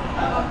the park.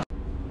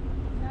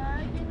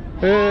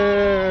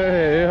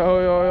 Hey,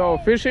 yo,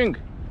 fishing?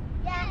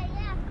 Yeah.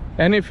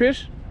 Any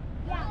fish?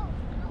 Yeah.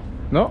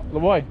 No?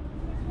 Why?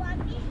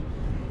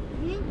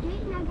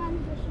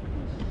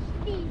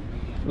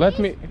 Let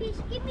me.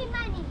 Please give me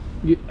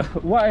money.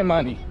 Why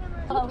money?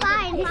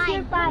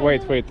 Fine.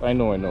 Wait. I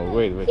know.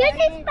 Wait. This is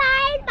fine.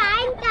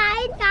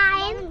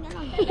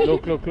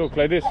 Look,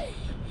 like this.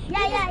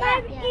 Yeah.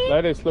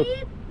 Like this, look.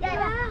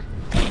 Yeah.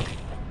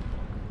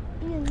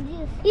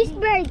 It's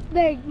bird.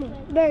 This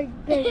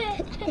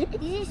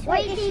is what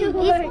is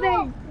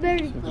bird.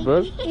 It's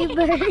bird?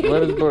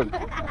 Where is bird?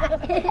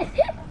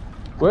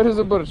 Where is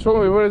the bird? Show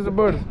me, where is the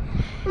bird?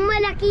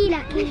 Malaki.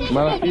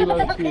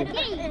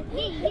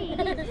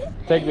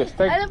 Take this,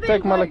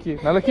 take Malaki.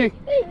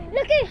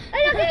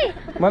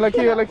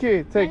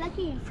 Malaki, take.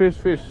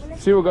 Fish.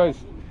 See you guys.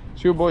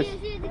 See you boys. See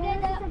you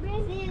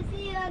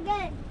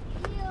again.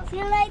 See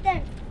you later.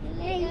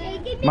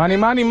 Money,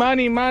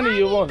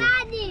 you want?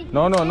 Money.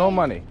 No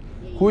money.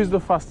 Who is the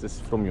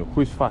fastest from you?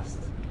 Who is fast?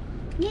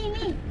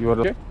 Me. You are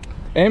okay?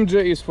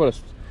 MJ is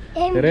first.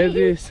 MJ.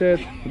 Ready, set,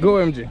 go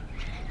MJ.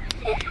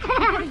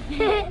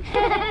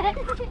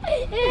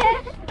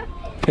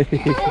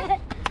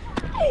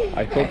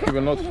 I hope you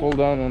will not fall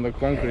down on the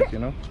concrete, you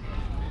know?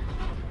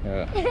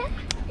 Yeah.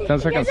 10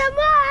 seconds.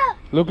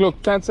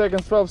 Look, 10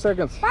 seconds, 12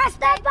 seconds.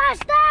 Faster!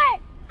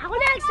 Ako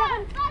next!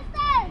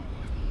 Faster!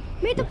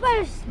 Me to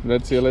first.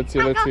 Let's see. Let's see.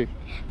 Me to first.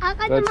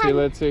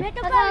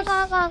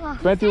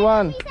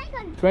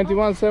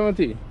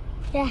 21:70.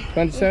 Yeah.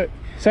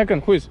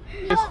 22nd, who is?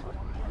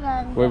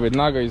 Wait,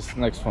 Naga is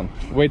next one.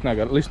 Wait,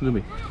 Naga, listen to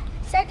me.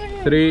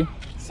 Second. 3,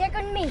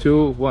 Second me.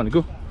 2, 1,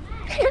 go.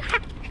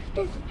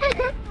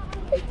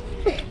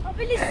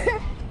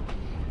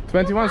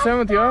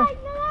 21:70, huh?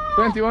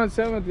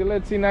 21:70,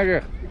 let's see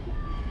Naga.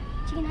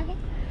 Chicken nugget.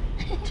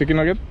 Chicken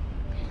nugget?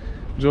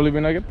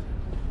 Jollibee nugget?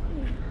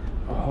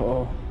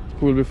 Oh,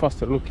 who will be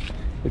faster? Look,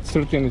 it's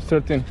 13.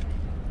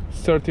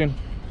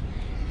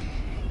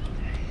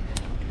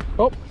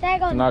 Oh,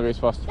 Second. Naga is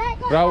fast.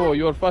 Bravo,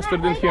 you're faster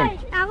than him.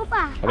 Ako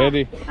pa.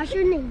 Ready? What's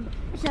your name?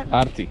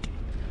 Artie.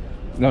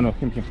 No,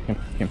 him.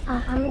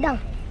 Kami daw.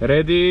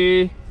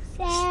 Ready,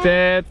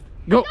 set,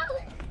 go.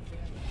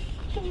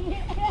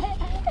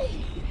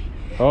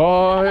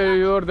 Oh,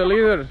 you're the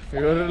leader.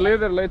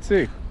 Let's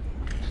see.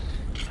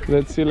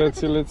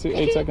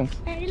 8 seconds.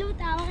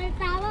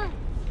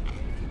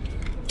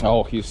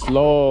 Oh, he's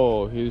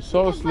slow. He's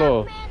so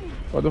slow.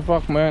 What the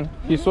fuck, man?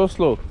 He's so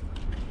slow.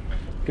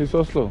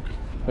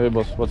 Hey,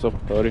 boss, what's up?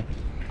 Sorry.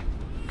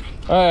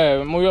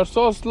 Hey, you're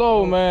so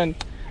slow, man.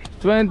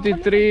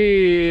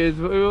 23.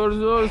 You're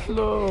so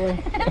slow.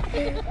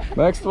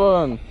 Next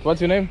one.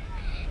 What's your name?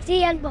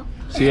 Si Elbo.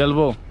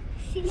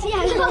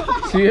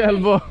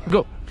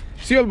 Go.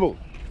 Elbow.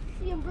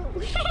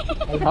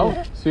 How?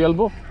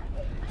 Elbow.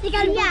 Si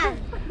Kalyan.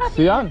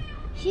 Sian.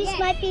 She's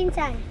my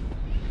pinsan.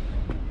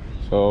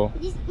 So,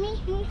 This me.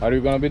 are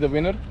you gonna be the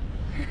winner?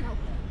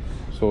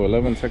 So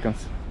 11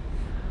 seconds.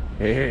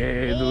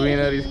 Hey, the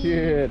winner is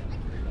here.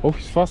 Oh,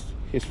 he's fast.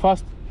 He's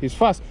fast. He's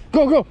fast.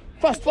 Go, go.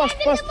 Fast, fast,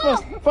 fast,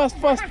 fast, fast,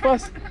 fast,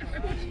 fast.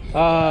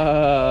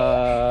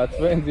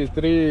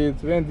 23,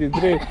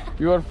 23.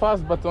 You are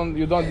fast, but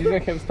you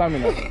didn't have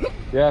stamina.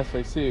 Yes,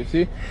 I see. You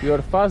see, you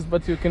are fast,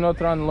 but you cannot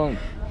run long.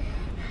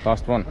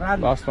 Last one.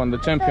 Last one. The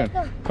champion.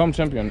 Come,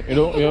 champion. You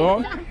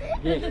know?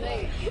 Yes.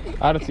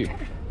 Archie.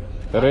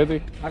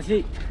 Ready?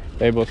 Archie.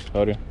 Hey, boss.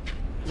 How are you?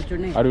 What's your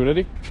name? Are you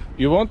ready?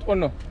 You want or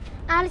no?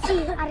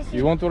 Archie.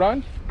 You want to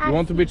run? You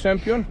want to be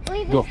champion?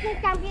 Go.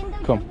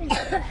 Come.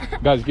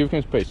 Guys, give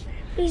him space.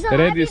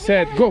 Ready,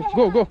 set, go,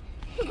 go, go.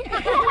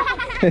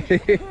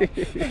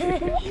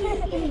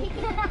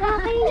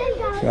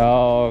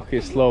 Oh,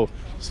 he's slow.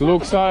 So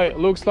looks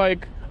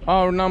like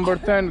our number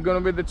 10 gonna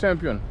be the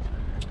champion.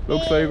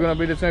 Looks like you're gonna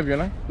be the champion,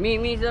 huh?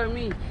 Me, sir,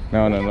 me.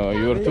 No.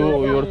 You're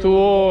too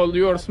old.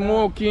 You're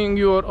smoking.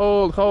 You're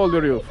old. How old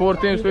are you?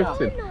 14,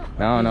 15?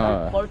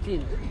 No.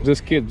 14.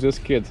 Just kid.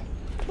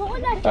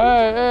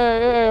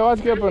 Hey,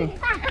 what's happened?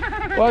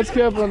 What's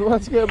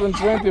happened?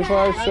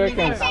 25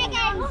 seconds.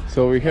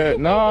 So we had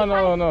no.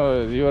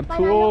 You are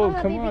too old.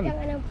 Come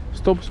on.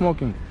 Stop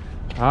smoking.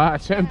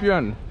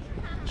 Champion.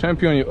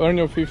 You earn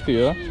your 50,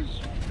 yeah?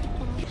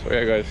 So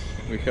yeah, guys,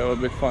 we have a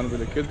bit fun with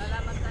the kids.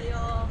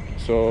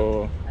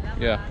 So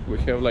yeah, we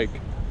have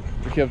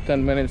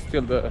 10 minutes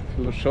till the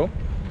show.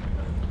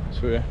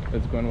 So yeah,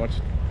 let's go and watch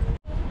it.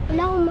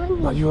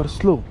 But you are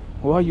slow.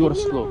 Why you are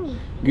slow?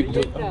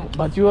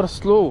 But you are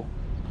slow.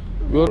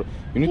 You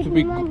need to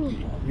be.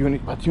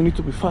 But you need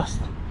to be fast.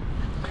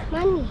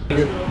 Money.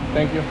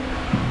 Thank you.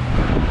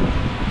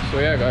 So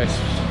yeah, guys,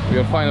 we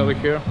are finally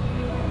here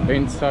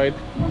inside,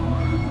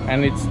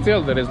 and it's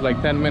still there is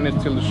like 10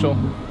 minutes till the show.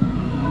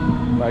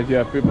 But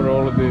yeah, people are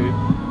already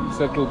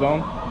settled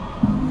down.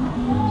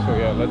 So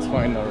yeah, let's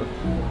find our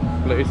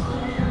place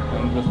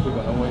and just we're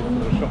gonna wait for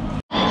the show.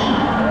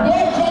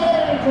 Your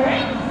general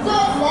return, so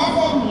it's less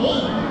than me.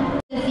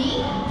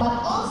 But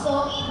also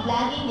in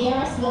vlogging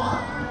there as well.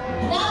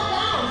 Now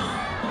guys,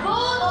 who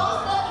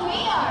knows the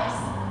 3 R's?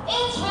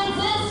 It's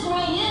resist,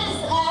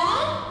 reuse,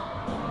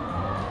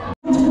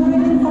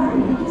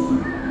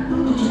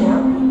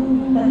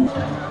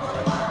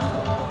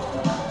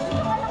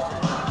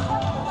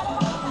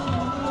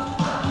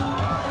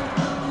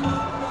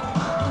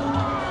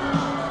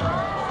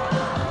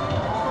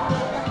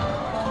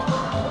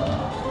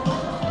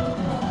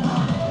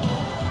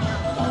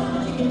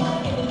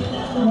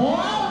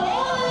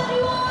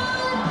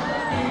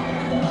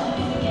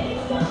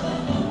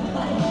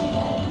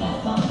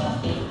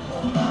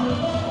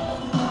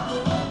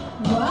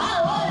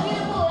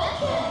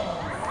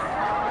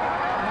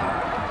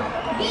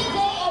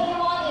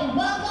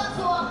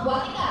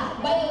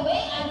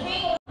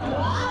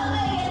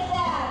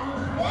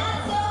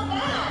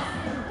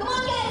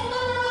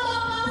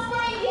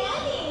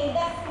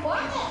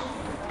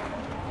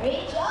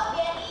 great job,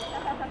 Yanni!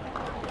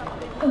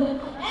 And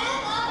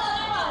another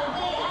one,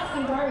 they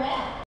asking for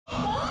red. Go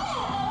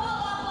ahead, a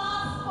round of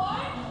applause for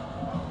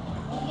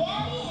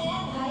Yanni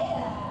and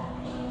Ida.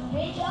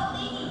 Great job,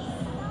 ladies.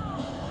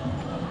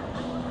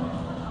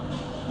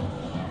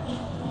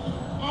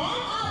 And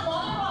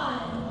another one,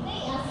 they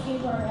asking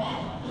for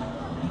red.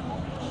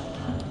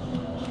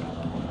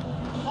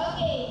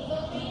 Okay, so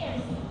 3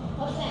 years.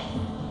 What's next?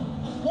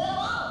 The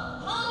ball.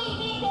 How do you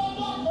think they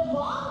get the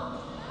ball?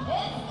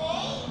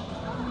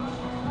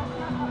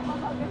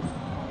 It's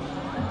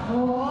a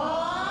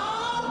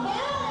wow,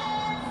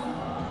 balance!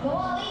 Go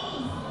on,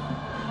 ladies.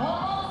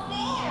 Almost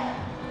there.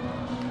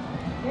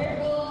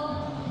 Careful.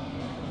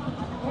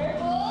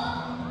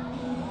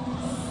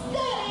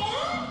 Steady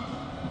up.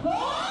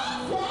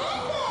 Fantastic!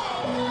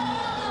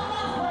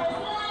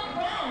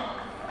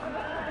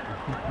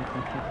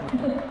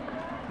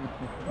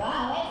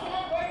 Wow,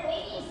 excellent work,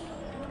 ladies.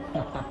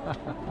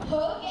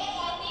 Okay,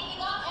 I think we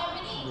got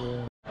everything.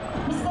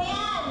 Miss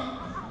Diane,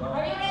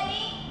 are you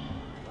ready?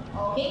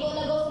 Okay,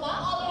 gonna go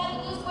smile. All you have to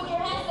do is put your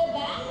hands at the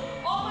back,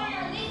 over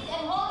your lips,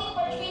 and hold it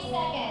for 3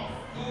 seconds.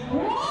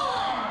 1,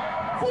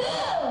 2,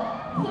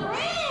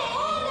 3.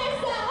 Oh, there's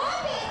so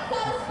happy and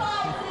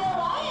satisfied to the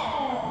lion.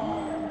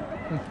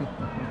 Let's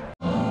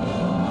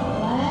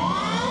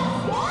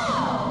go.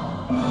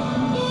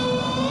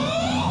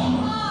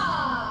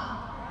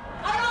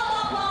 A round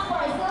of applause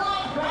for the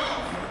lion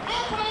friends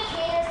and for the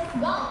trainers as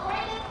well for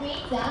the 3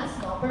 dance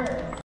number.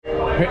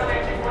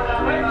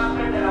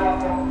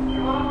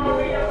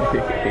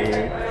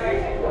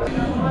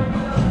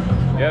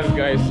 Yes,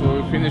 guys, so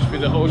we finished with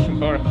the Ocean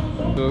Park.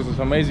 It was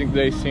an amazing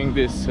day seeing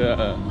these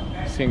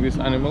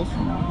animals.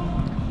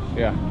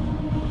 Yeah,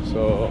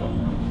 so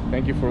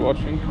thank you for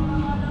watching.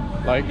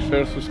 Like,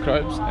 share,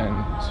 subscribe,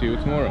 and see you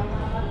tomorrow.